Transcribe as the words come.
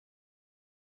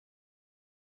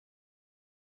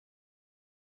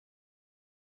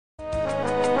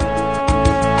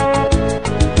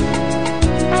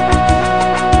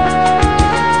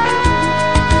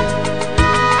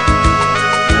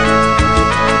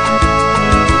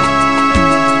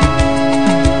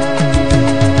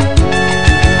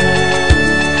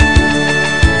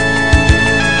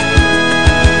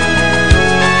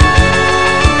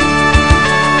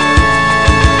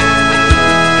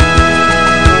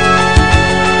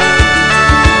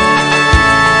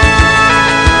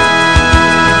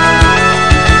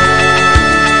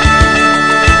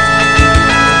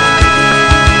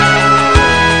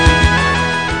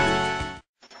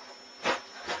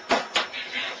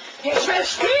Ich will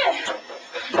spielen!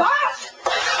 Was?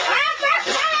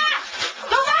 Abwärtsfeuer!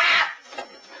 Du warst!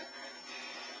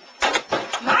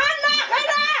 Mann, mach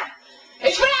wieder!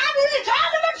 Ich will an die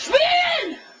Tournament spielen!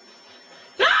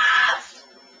 Los!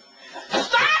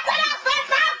 Starte das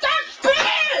verdammte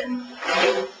Spiel!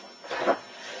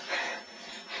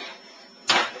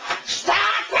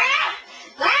 Starte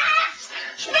das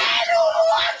Spiel, du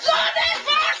Hurensohn! Ich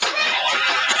will spielen!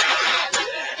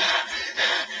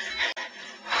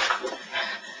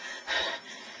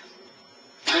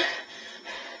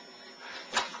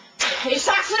 Ich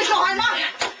sag's nicht noch einmal.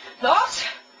 Los!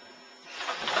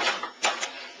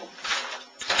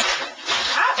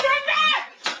 Auf den Weg!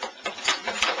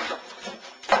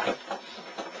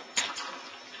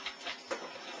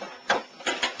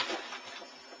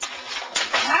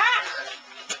 Ach!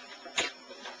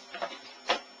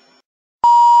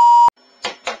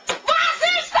 Was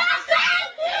ist das denn?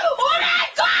 Oh mein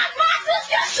Gott, was ist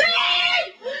geschehen?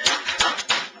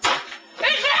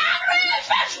 Ich will Unreal, ich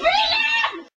will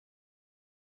spielen!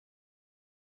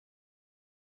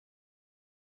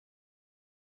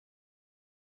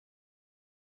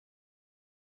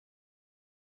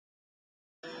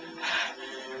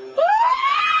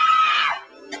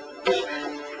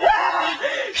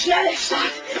 Schnelle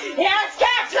Stadt! Jetzt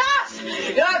geht's los!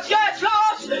 Jetzt geht's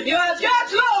los! Jetzt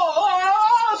geht's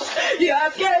los!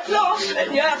 Jetzt geht's los!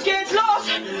 Jetzt geht's los!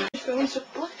 Ich will uns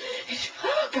Support. Ich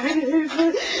brauche keine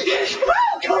Hilfe! Ich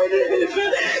brauche keine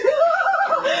Hilfe!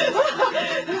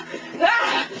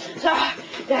 So,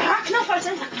 der H-Knopf als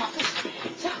Enterknopf ist.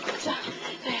 So, gut, so.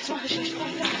 So, jetzt mache ich euch Sport.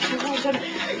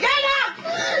 Genau!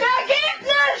 Der geht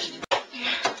nicht!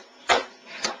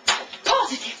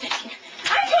 Positiv denken!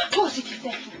 Einfach positiv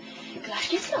denken! Gleich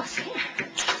geht's los, ja.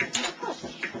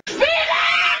 Positiv.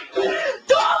 Spielen!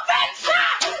 Du Wichser!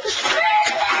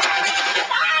 Spielen!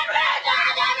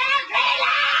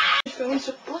 Ich will uns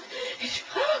Support. Ich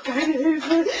brauche keine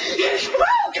Hilfe! Ich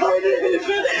brauche keine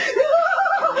Hilfe!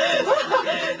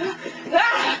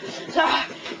 So,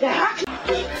 der Hacknopf.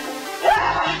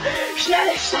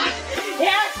 Schnelle Stadt!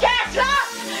 Jetzt geht's los!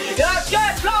 Jetzt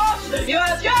geht's los!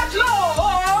 Jetzt geht's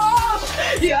los!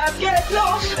 Jetzt geht's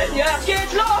los! Jetzt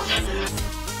geht's los!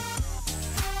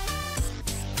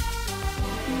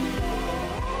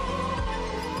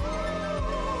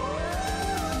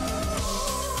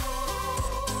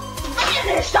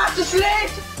 Wenn die Stadt es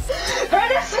lädt!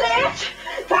 Wenn es lädt!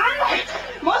 Dann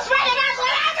muss man die ganze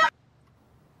Lage...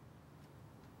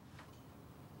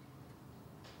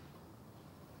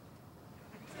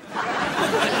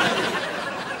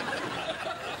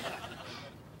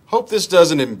 Hope this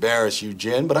doesn't embarrass you,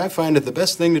 Jen, but I find that the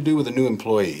best thing to do with a new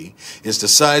employee is to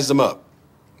size them up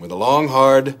with a long,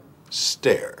 hard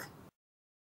stare.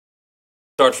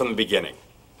 Start from the beginning.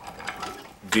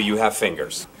 Do you have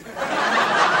fingers?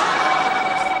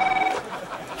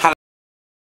 How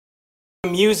the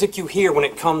music you hear when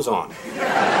it comes on?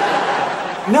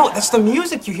 No, that's the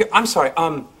music you hear. I'm sorry,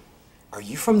 are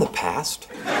you from the past?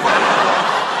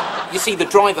 You see, the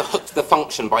driver hooked the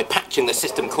function by patching the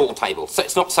system call table, so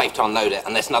it's not safe to unload it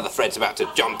unless another thread's about to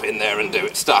jump in there and do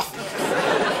its stuff.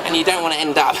 And you don't want to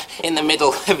end up in the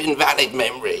middle of invalid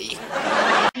memory.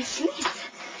 Es lädt!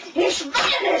 Ich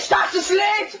will nicht, dass es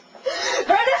lädt!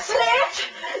 Wenn es lädt,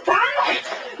 dann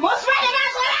muss man die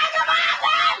ganze Lage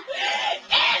warten!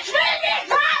 Ich will nicht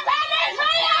warten! Ich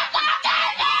will jetzt auf den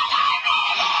Weg!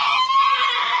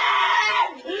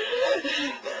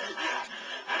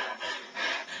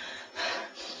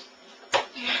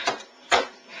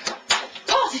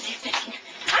 Positiv denken!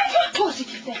 Einfach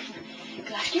positiv denken!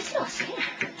 Gleich geht's los, ja.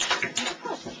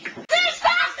 Positiv. Was ist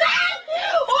das denn?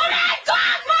 Oh mein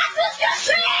Gott, was ist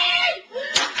geschehen?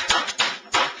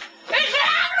 Ich will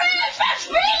Unreal, ich will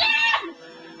spielen!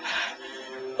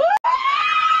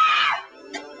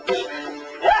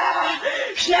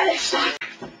 Schnelle Stadt!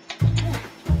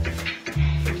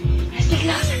 Es geht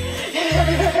los!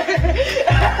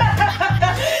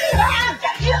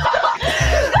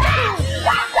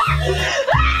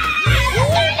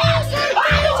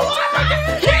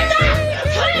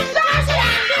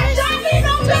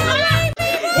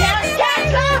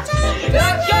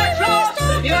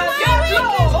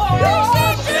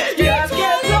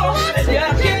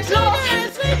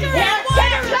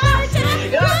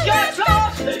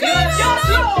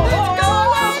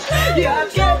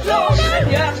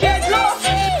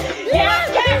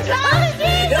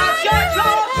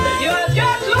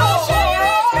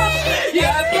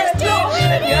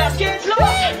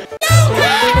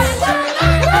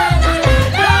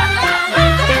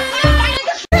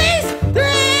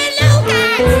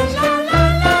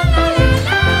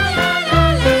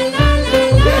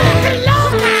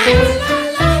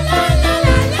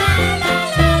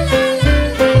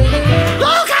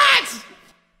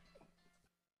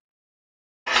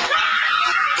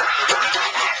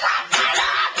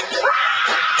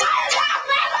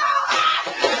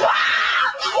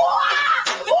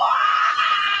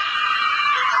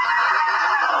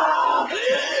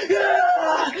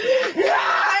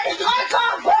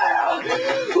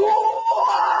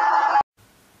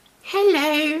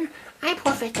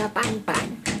 Dr. Bun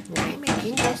Bun. I'm a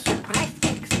Kinder Surprise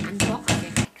X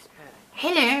unboxing expert.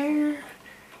 Hello.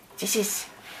 This is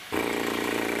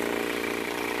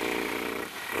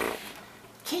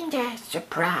Kinder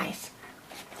Surprise.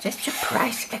 The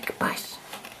Surprise Egg Bus.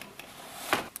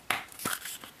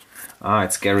 Ah,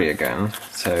 it's Gary again.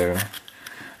 So.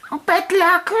 Oh, bad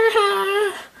luck.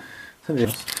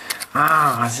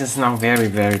 Ah, this is now very,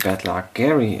 very bad luck.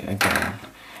 Gary again.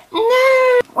 No!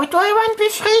 What do I want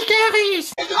with 3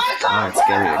 Garys? Ah, it's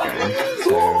Gary again.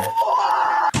 So.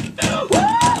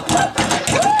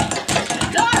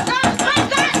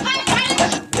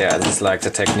 Yeah, this is like the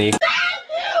technique.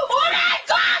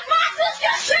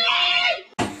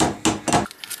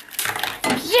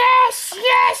 Yes,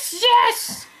 yes,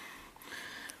 yes!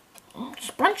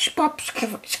 SpongeBob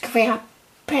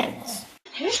SquarePants.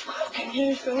 He's broken.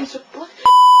 He's going to put